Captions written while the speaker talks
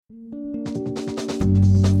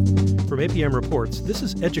From APM Reports, this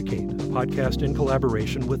is Educate, a podcast in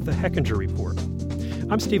collaboration with the Hechinger Report.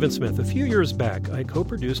 I'm Stephen Smith. A few years back, I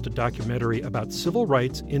co-produced a documentary about civil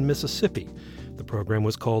rights in Mississippi. The program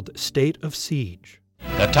was called State of Siege.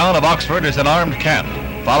 The town of Oxford is an armed camp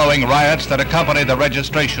following riots that accompanied the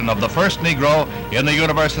registration of the first Negro in the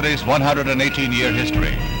university's 118-year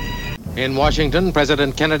history. In Washington,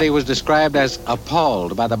 President Kennedy was described as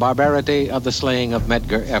appalled by the barbarity of the slaying of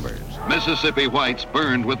Medgar Evers. Mississippi whites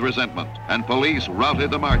burned with resentment, and police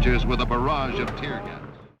routed the marchers with a barrage of tear gas.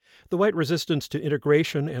 The white resistance to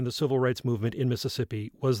integration and the civil rights movement in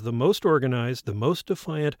Mississippi was the most organized, the most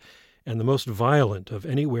defiant, and the most violent of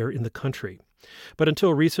anywhere in the country. But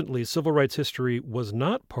until recently, civil rights history was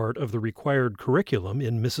not part of the required curriculum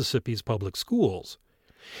in Mississippi's public schools.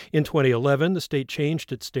 In 2011, the state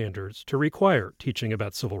changed its standards to require teaching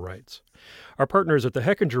about civil rights. Our partners at the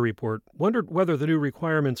Hechinger Report wondered whether the new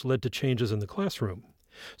requirements led to changes in the classroom.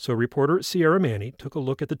 So reporter Sierra Manni took a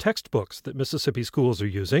look at the textbooks that Mississippi schools are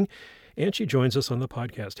using, and she joins us on the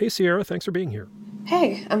podcast. Hey, Sierra, thanks for being here.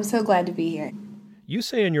 Hey, I'm so glad to be here. You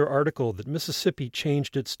say in your article that Mississippi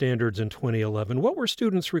changed its standards in 2011. What were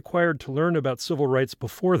students required to learn about civil rights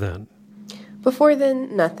before then? Before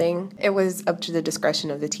then, nothing. It was up to the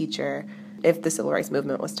discretion of the teacher if the civil rights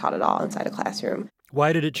movement was taught at all inside a classroom.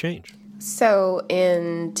 Why did it change? So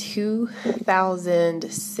in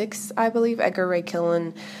 2006, I believe, Edgar Ray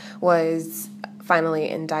Killen was finally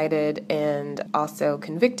indicted and also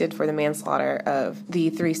convicted for the manslaughter of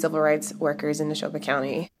the 3 civil rights workers in Neshoba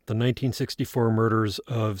County. The 1964 murders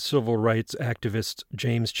of civil rights activists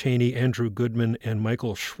James Chaney, Andrew Goodman, and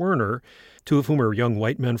Michael Schwerner, 2 of whom are young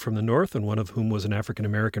white men from the North and one of whom was an African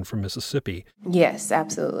American from Mississippi. Yes,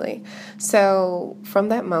 absolutely. So from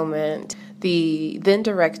that moment, the then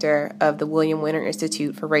director of the William Winter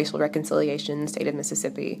Institute for Racial Reconciliation in the state of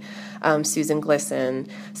Mississippi, Susan Glisson,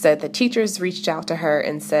 said that teachers reached out to her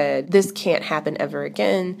and said, "This can't happen ever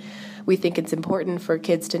again. We think it's important for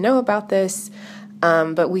kids to know about this.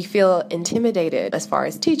 But we feel intimidated as far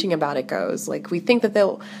as teaching about it goes. Like, we think that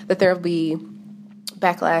there'll be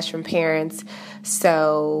backlash from parents,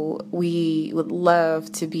 so we would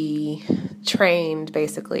love to be trained,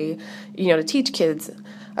 basically, to teach kids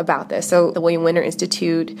about this." So the William Winter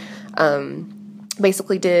Institute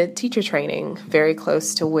basically did teacher training very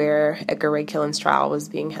close to where Edgar Ray Killen's trial was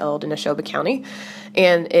being held in Neshoba County.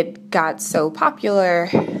 And it got so popular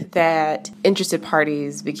that interested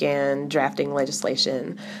parties began drafting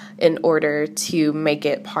legislation in order to make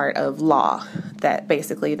it part of law, that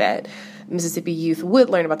Mississippi youth would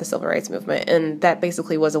learn about the civil rights movement. And that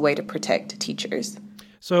basically was a way to protect teachers.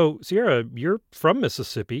 So, Sierra, you're from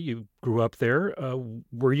Mississippi. You grew up there.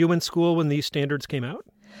 Were you in school when these standards came out?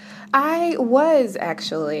 I was,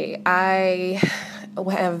 actually. I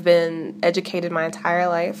have been educated my entire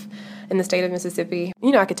life in the state of Mississippi.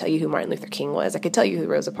 I could tell you who Martin Luther King was. I could tell you who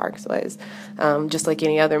Rosa Parks was, just like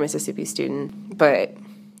any other Mississippi student. But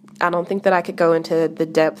I don't think that I could go into the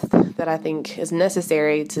depth that I think is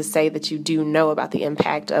necessary to say that you do know about the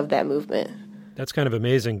impact of that movement. That's kind of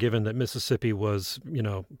amazing, given that Mississippi was,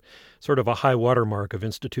 sort of a high watermark of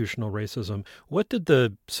institutional racism. What did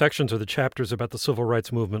the sections or the chapters about the civil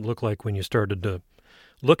rights movement look like when you started to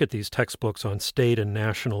look at these textbooks on state and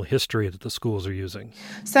national history that the schools are using?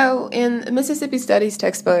 So in Mississippi Studies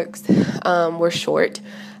textbooks were short.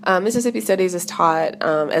 Mississippi Studies is taught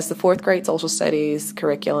as the 4th grade social studies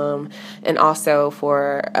curriculum, and also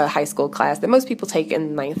for a high school class that most people take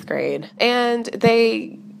in 9th grade. And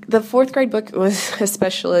the 4th grade book was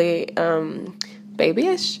especially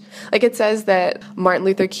babyish. Like, it says that Martin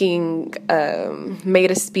Luther King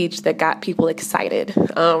made a speech that got people excited,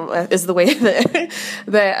 is the way that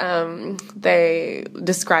they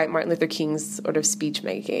describe Martin Luther King's sort of speech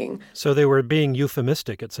making. So they were being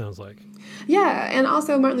euphemistic, it sounds like. Yeah, and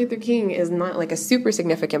also Martin Luther King is not like a super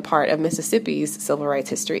significant part of Mississippi's civil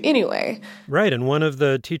rights history anyway. Right, and one of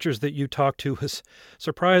the teachers that you talked to was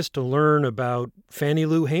surprised to learn about Fannie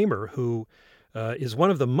Lou Hamer, who is one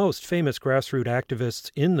of the most famous grassroots activists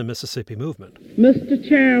in the Mississippi movement. Mr.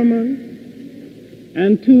 Chairman,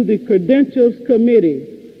 and to the Credentials Committee,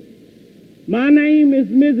 my name is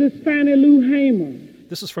Mrs. Fannie Lou Hamer.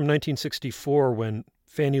 This is from 1964 when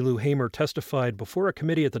Fannie Lou Hamer testified before a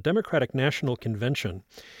committee at the Democratic National Convention.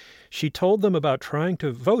 She told them about trying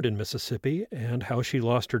to vote in Mississippi and how she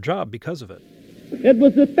lost her job because of it. It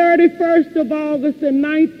was the 31st of August in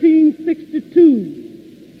 1962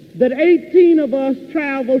 that 18 of us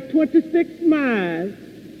traveled 26 miles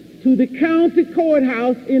to the county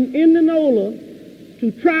courthouse in Indianola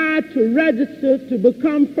to try to register to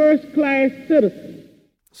become first-class citizens.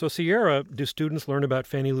 So, Sierra, do students learn about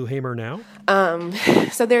Fannie Lou Hamer now?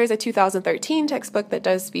 So there is a 2013 textbook that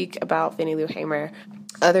does speak about Fannie Lou Hamer.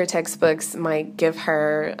 Other textbooks might give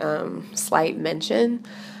her slight mention,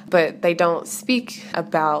 but they don't speak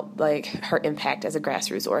about like her impact as a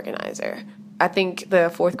grassroots organizer. I think the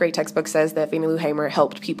fourth grade textbook says that Fannie Lou Hamer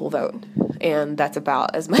helped people vote, and that's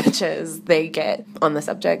about as much as they get on the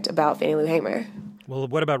subject about Fannie Lou Hamer. Well,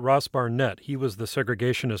 what about Ross Barnett? He was the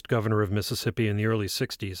segregationist governor of Mississippi in the early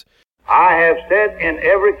 60s. I have said in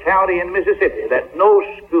every county in Mississippi that no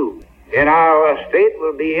school in our state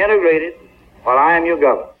will be integrated while I am your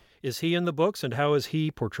governor. Is he in the books, and how is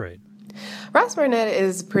he portrayed? Ross Barnett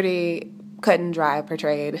is pretty cut and dry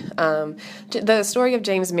portrayed. The story of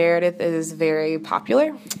James Meredith is very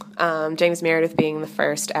popular. James Meredith being the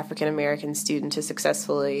first African-American student to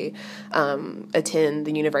successfully attend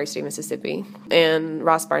the University of Mississippi. And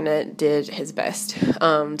Ross Barnett did his best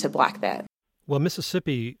to block that. Well,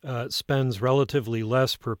 Mississippi spends relatively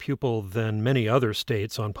less per pupil than many other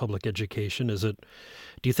states on public education.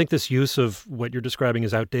 Do you think this use of what you're describing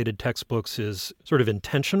as outdated textbooks is sort of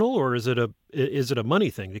intentional, or is it a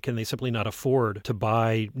money thing? Can they simply not afford to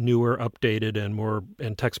buy newer, updated,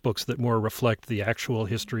 and textbooks that more reflect the actual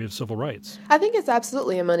history of civil rights? I think it's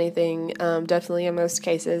absolutely a money thing, definitely in most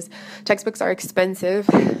cases. Textbooks are expensive.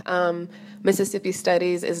 Mississippi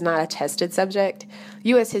Studies is not a tested subject.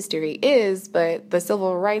 U.S. history is, but the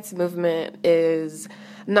civil rights movement is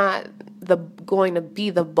not going to be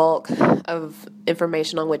the bulk of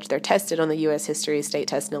information on which they're tested on the U.S. history state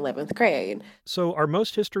test in 11th grade. So are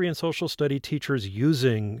most history and social study teachers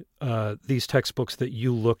using these textbooks that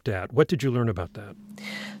you looked at? What did you learn about that?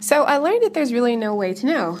 So I learned that there's really no way to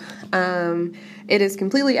know. It is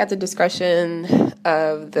completely at the discretion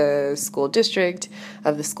of the school district,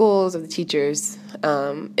 of the schools, of the teachers,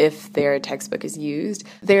 if their textbook is used.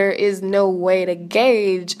 There is no way to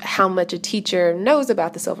gauge how much a teacher knows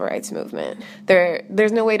about the civil rights movement.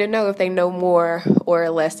 There's no way to know if they know more or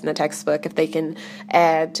less than a textbook, if they can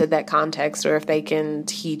add to that context, or if they can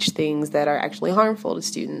teach things that are actually harmful to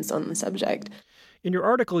students on the subject. In your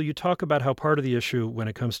article, you talk about how part of the issue when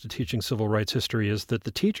it comes to teaching civil rights history is that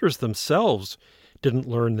the teachers themselves didn't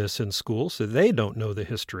learn this in school, so they don't know the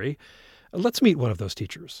history. Let's meet one of those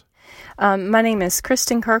teachers. My name is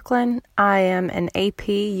Kristen Kirkland. I am an AP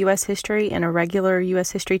U.S. History and a regular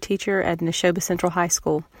U.S. History teacher at Neshoba Central High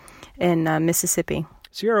School in Mississippi.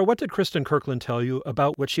 Sierra, what did Kristen Kirkland tell you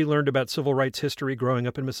about what she learned about civil rights history growing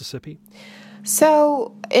up in Mississippi?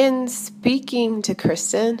 So, in speaking to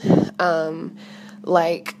Kristen,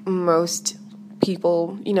 like most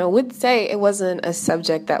people, would say it wasn't a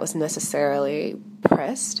subject that was necessarily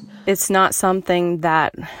pressed. It's not something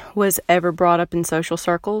that was ever brought up in social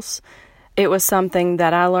circles. It was something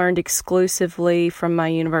that I learned exclusively from my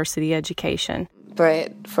university education.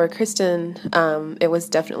 But for Kristen, it was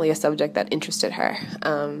definitely a subject that interested her,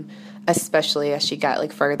 especially as she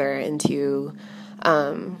got further into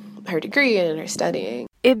her degree and her studying.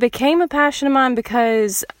 It became a passion of mine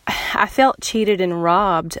because I felt cheated and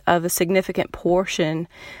robbed of a significant portion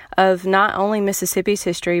of not only Mississippi's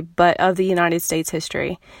history, but of the United States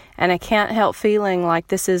history. And I can't help feeling like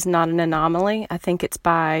this is not an anomaly. I think it's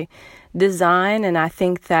by design, and I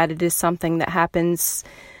think that it is something that happens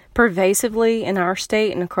pervasively in our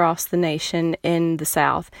state and across the nation in the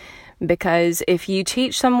South. Because if you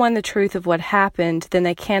teach someone the truth of what happened, then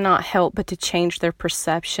they cannot help but to change their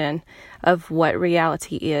perception of what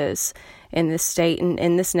reality is in this state and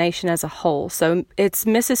in this nation as a whole. So it's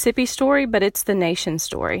Mississippi's story, but it's the nation's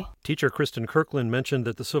story. Teacher Kristen Kirkland mentioned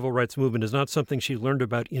that the civil rights movement is not something she learned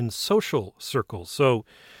about in social circles. So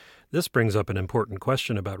this brings up an important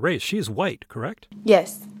question about race. She's white, correct?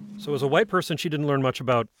 Yes. So as a white person, she didn't learn much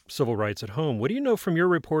about civil rights at home. What do you know from your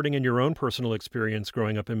reporting and your own personal experience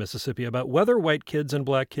growing up in Mississippi about whether white kids and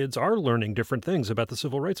black kids are learning different things about the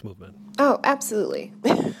civil rights movement? Oh, absolutely.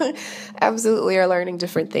 Absolutely are learning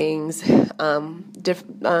different things. Go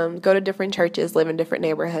to different churches, live in different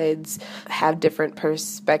neighborhoods, have different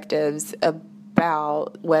perspectives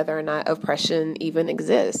about whether or not oppression even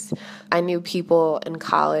exists. I knew people in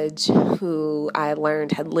college who I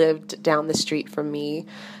learned had lived down the street from me,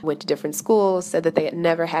 went to different schools, said that they had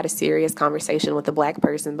never had a serious conversation with a black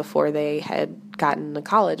person before they had gotten to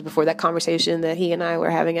college, before that conversation that he and I were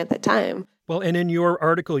having at that time. Well, and in your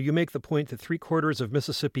article, you make the point that 3/4 of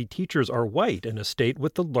Mississippi teachers are white in a state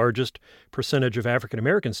with the largest percentage of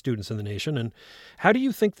African-American students in the nation. And how do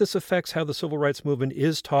you think this affects how the civil rights movement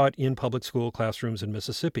is taught in public school classrooms in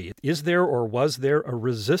Mississippi? Is there or was there a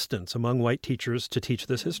resistance among white teachers to teach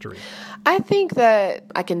this history? I think that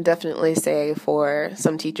I can definitely say for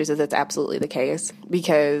some teachers that that's absolutely the case,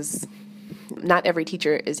 because Not every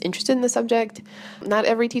teacher is interested in the subject. Not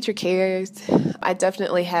every teacher cares. I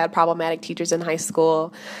definitely had problematic teachers in high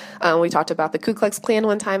school. We talked about the Ku Klux Klan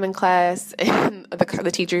one time in class, and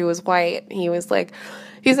the teacher who was white,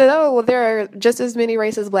 he said, oh, well, there are just as many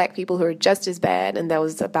racist black people who are just as bad, and that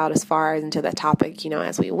was about as far into that topic,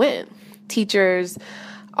 as we went. Teachers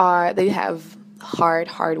they have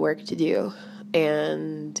hard work to do,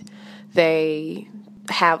 and they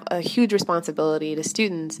have a huge responsibility to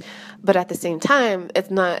students, but at the same time,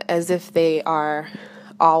 it's not as if they are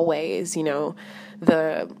always,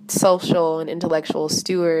 the social and intellectual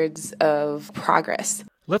stewards of progress.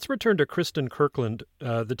 Let's return to Kristen Kirkland,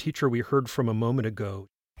 the teacher we heard from a moment ago.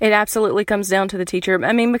 It absolutely comes down to the teacher.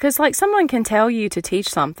 I mean, because someone can tell you to teach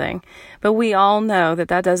something, but we all know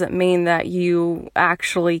that doesn't mean that you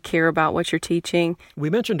actually care about what you're teaching. We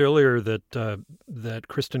mentioned earlier that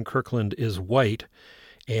Kristen Kirkland is white,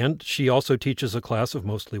 and she also teaches a class of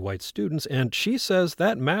mostly white students, and she says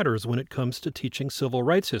that matters when it comes to teaching civil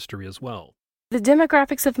rights history as well. The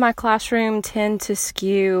demographics of my classroom tend to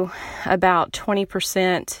skew about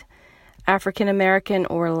 20% African American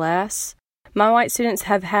or less. My white students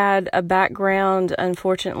have had a background,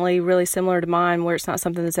 unfortunately, really similar to mine, where it's not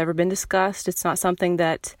something that's ever been discussed. It's not something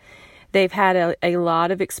that they've had a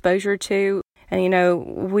lot of exposure to.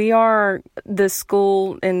 And, we are the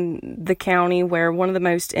school in the county where one of the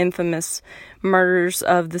most infamous murders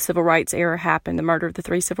of the civil rights era happened, the murder of the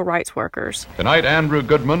 3 civil rights workers. Tonight, Andrew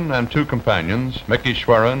Goodman and 2 companions, Mickey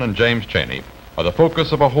Schwerin and James Cheney, are the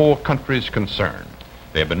focus of a whole country's concern.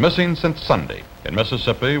 They have been missing since Sunday in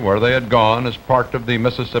Mississippi, where they had gone as part of the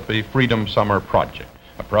Mississippi Freedom Summer Project,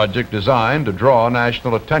 a project designed to draw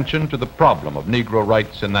national attention to the problem of Negro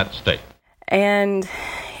rights in that state. And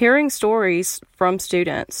hearing stories from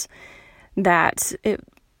students that it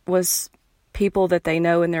was people that they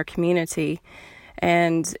know in their community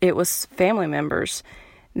and it was family members,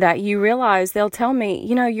 that you realize they'll tell me,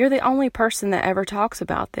 you're the only person that ever talks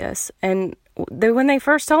about this. And when they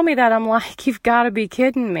first told me that, I'm like, you've got to be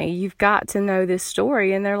kidding me. You've got to know this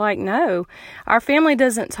story. And they're like, no, our family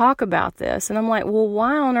doesn't talk about this. And I'm like, well,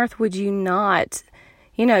 why on earth would you not,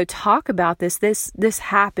 talk about this? This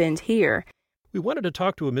happened here. We wanted to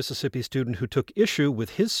talk to a Mississippi student who took issue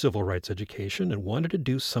with his civil rights education and wanted to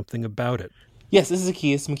do something about it. Yes, this is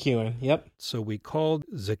Zacchaeus McEwen. Yep. So we called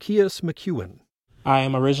Zacchaeus McEwen. I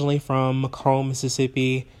am originally from Macomb,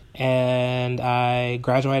 Mississippi, and I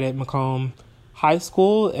graduated Macomb High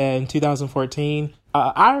School in 2014.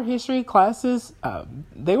 Our history classes,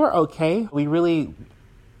 they were okay. We really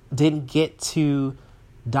didn't get to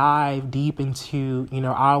dive deep into,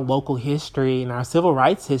 our local history and our civil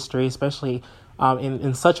rights history, especially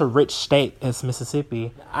in such a rich state as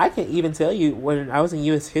Mississippi. I can even tell you, when I was in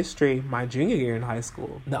U.S. history my junior year in high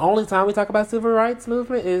school, the only time we talk about civil rights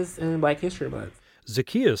movement is in Black History Month.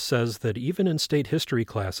 Zacchaeus says that even in state history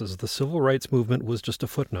classes, the civil rights movement was just a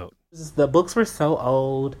footnote. The books were so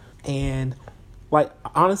old, and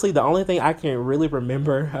honestly, the only thing I can really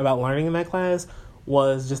remember about learning in that class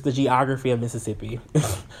was just the geography of Mississippi,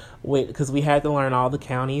 because we had to learn all the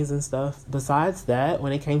counties and stuff. Besides that,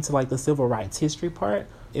 when it came to the civil rights history part,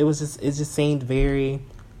 it just seemed very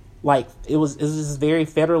it was just very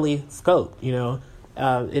federally scoped,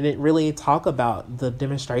 It didn't really talk about the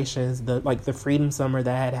demonstrations, the Freedom Summer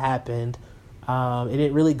that had happened. It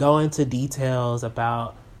didn't really go into details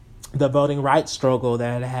about the voting rights struggle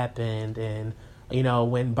that had happened, and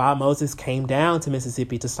when Bob Moses came down to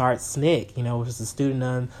Mississippi to start SNCC, which is the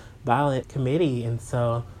Student Nonviolent Committee, and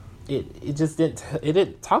so it just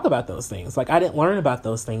didn't talk about those things. I didn't learn about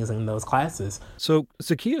those things in those classes. So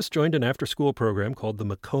Zacchaeus joined an after-school program called the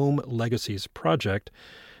Macomb Legacies Project,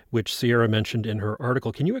 which Sierra mentioned in her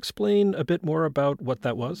article. Can you explain a bit more about what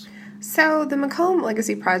that was? So the Macomb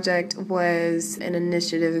Legacy Project was an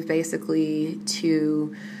initiative basically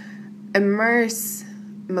to immerse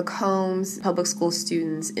Macomb's public school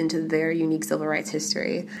students into their unique civil rights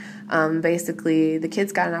history. Basically, the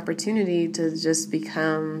kids got an opportunity to just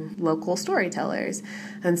become local storytellers.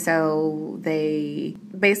 And so they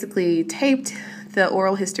basically taped the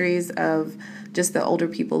oral histories of just the older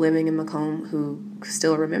people living in Macomb who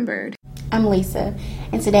still remembered. I'm Lisa,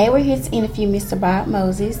 and today we're here to interview Mr. Bob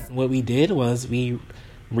Moses. What we did was we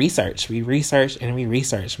researched. We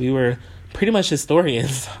were pretty much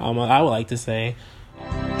historians, I would like to say.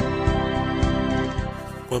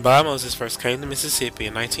 When Bob Moses first came to Mississippi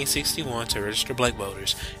in 1961 to register black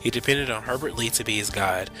voters, he depended on Herbert Lee to be his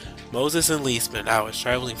guide. Moses and Lee spent hours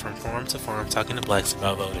traveling from farm to farm talking to blacks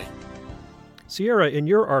about voting. Sierra, in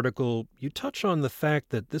your article, you touch on the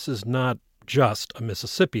fact that this is not just a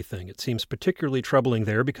Mississippi thing. It seems particularly troubling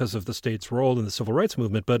there because of the state's role in the civil rights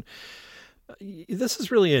movement, but This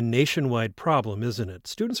is really a nationwide problem, isn't it?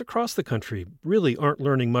 Students across the country really aren't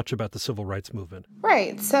learning much about the civil rights movement.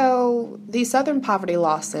 Right. So the Southern Poverty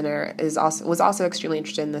Law Center was also extremely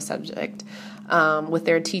interested in this subject with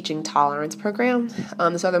their Teaching Tolerance program.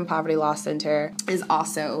 The Southern Poverty Law Center is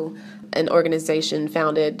also an organization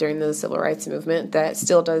founded during the civil rights movement that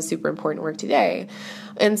still does super important work today.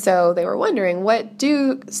 And so they were wondering, what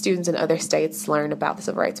do students in other states learn about the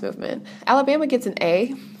civil rights movement? Alabama gets an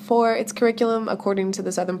A for its curriculum, according to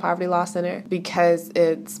the Southern Poverty Law Center, because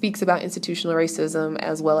it speaks about institutional racism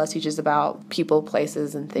as well as teaches about people,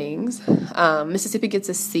 places, and things. Mississippi gets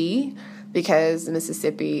a C because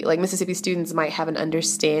Mississippi students might have an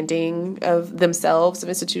understanding of themselves of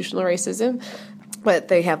institutional racism, but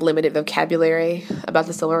they have limited vocabulary about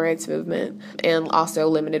the civil rights movement and also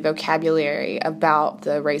limited vocabulary about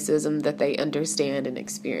the racism that they understand and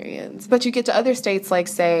experience. But you get to other states like,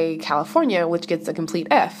 say, California, which gets a complete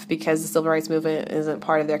F because the civil rights movement isn't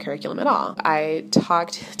part of their curriculum at all. I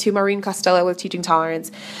talked to Maureen Costello with Teaching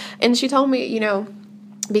Tolerance, and she told me,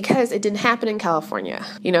 because it didn't happen in California,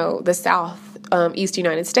 the South, East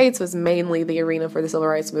United States was mainly the arena for the civil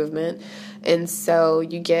rights movement. And so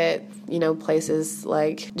you get, places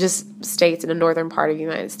like just states in the northern part of the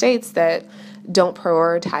United States that don't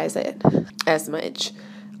prioritize it as much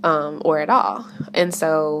or at all. And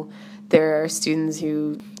so there are students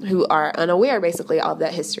who are unaware, basically, of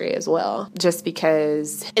that history as well, just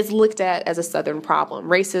because it's looked at as a Southern problem.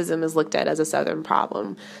 Racism is looked at as a Southern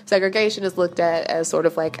problem. Segregation is looked at as sort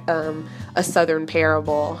of like a Southern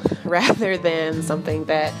parable rather than something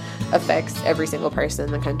that affects every single person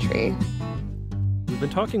in the country. We've been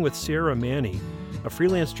talking with Sierra Manny, a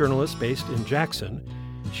freelance journalist based in Jackson.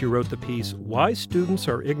 She wrote the piece, Why Students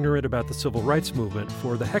Are Ignorant About the Civil Rights Movement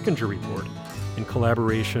for the Hechinger Report, in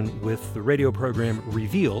collaboration with the radio program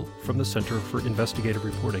Reveal from the Center for Investigative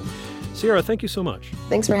Reporting. Sierra, thank you so much.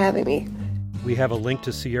 Thanks for having me. We have a link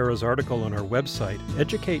to Sierra's article on our website,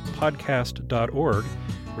 educatepodcast.org,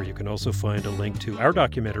 where you can also find a link to our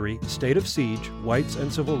documentary, State of Siege, Whites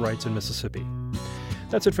and Civil Rights in Mississippi.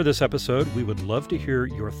 That's it for this episode. We would love to hear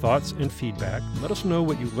your thoughts and feedback. Let us know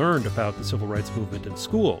what you learned about the civil rights movement in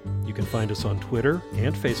school. You can find us on Twitter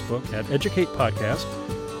and Facebook at Educate Podcast,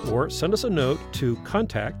 or send us a note to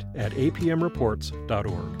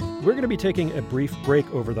contact@apmreports.org. We're going to be taking a brief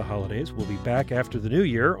break over the holidays. We'll be back after the new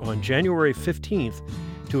year on January 15th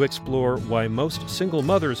to explore why most single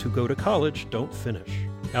mothers who go to college don't finish.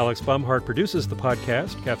 Alex Baumhart produces the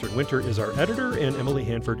podcast, Catherine Winter is our editor, and Emily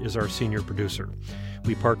Hanford is our senior producer.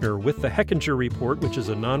 We partner with the Hechinger Report, which is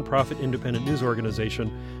a nonprofit independent news organization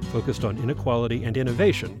focused on inequality and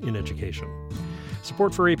innovation in education.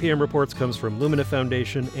 Support for APM Reports comes from Lumina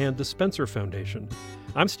Foundation and the Spencer Foundation.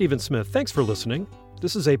 I'm Stephen Smith. Thanks for listening.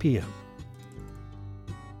 This is APM.